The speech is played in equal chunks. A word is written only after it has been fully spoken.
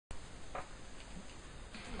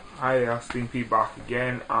Hi, Stean back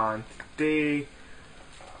again, and today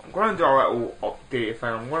I'm going to do a little update thing.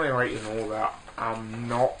 I'm going to let you know that I'm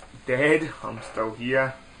not dead, I'm still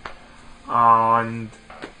here, and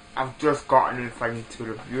I've just got a new thing to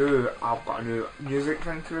review. I've got a new music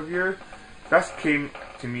thing to review. This came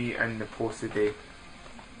to me in the post today,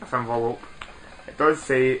 this envelope. It does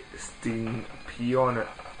say Stean P on it.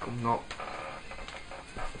 I'm not.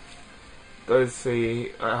 It does say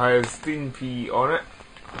it has Stean P on it.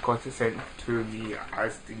 I got it sent to me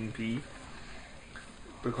as Stean P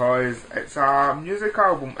because it's a music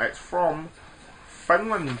album. It's from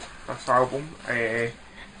Finland, this album.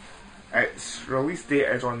 Its release date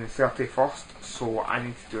is on the 31st, so I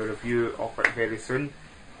need to do a review of it very soon.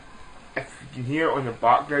 If you can hear it on the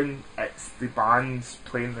background, it's the band's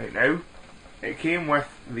playing right now. It came with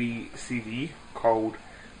the CD called,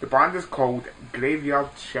 the band is called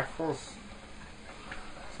Graveyard Shifters.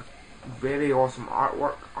 Very awesome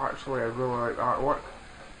artwork, actually. I really like the artwork,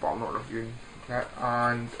 but I'm not reviewing it.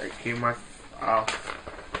 And it came with a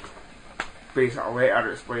basic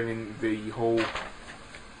letter explaining the whole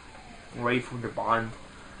life of the band.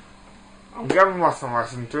 I'm giving this a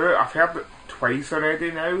listen to it. I've heard it twice already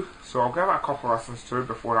now, so I'll give it a couple of listens to it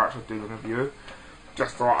before I actually do the review.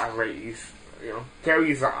 Just thought I'd let you know, tell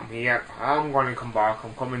you that I'm here. I'm going to come back.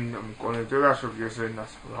 I'm going to do this review soon.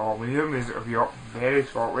 I'll be doing music review up very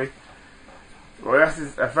shortly. Well, if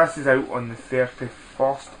this is out on the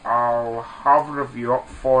 31st, I'll have a review up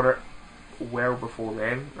for it well before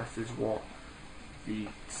then. This is what, the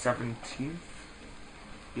 17th?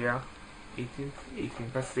 Yeah,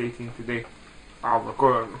 18th. This is the 18th today. I'm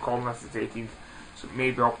recording this is the 18th, so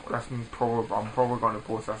maybe I'm probably going to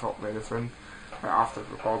post this up very soon. After the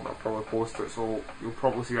recording, I'll probably post it, so you'll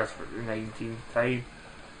probably see this for the 19th time.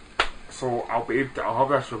 So I'll have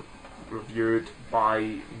this reviewed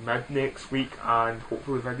by mid next week, and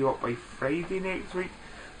hopefully video up by Friday next week,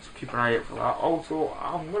 so keep an eye out for that. Also,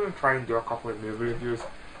 I'm going to try and do a couple of movie reviews.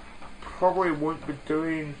 Probably won't be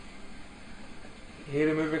doing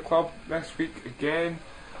Hairy Movie Club this week again.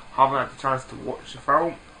 Haven't had the chance to watch the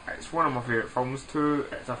film. It's one of my favourite films too.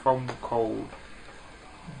 It's a film called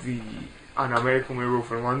An American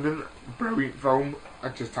Werewolf in London. Brilliant film. I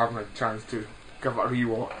just haven't had a chance to give it a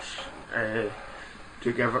rewatch.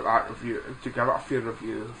 To give it that review, to give it a fair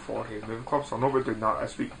review for Hairy Movie Club, so I'm not going to do that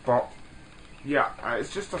this week. But yeah,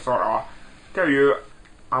 it's just a sort of tell you,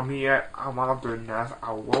 I'm here, I'm doing this.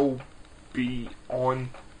 I will be on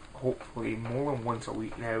hopefully more than once a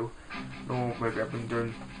week now. No, maybe I've been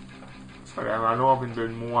doing. Sorry, I know I've been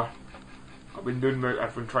doing more. I've been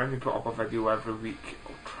trying to put up a video every week.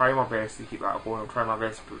 I'll try my best to keep that going. I'll try my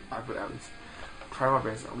best to at least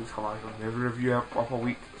have a movie review up a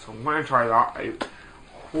week. So I'm going to try that out.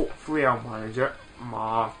 Hopefully I'll manage it.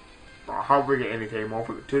 I hardly get any time off.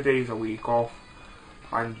 I get 2 days a week off,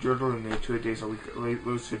 and during the 2 days a week,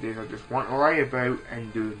 those 2 days I just want to lie about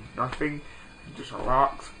and do nothing and just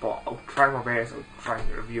relax. But I'll try my best. I'll try and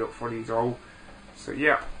review it for these all. So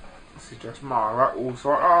yeah, this is just my little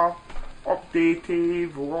sort of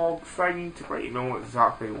updated vlog thing to let you know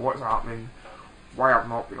exactly what's happening, why I've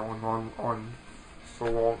not been on so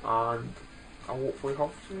long, and I'll hopefully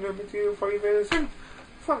have some new material for you very soon.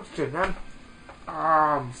 Thanks for tuning in.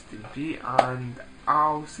 I'm Stean P, and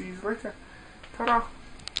I'll see you later. Ta-da!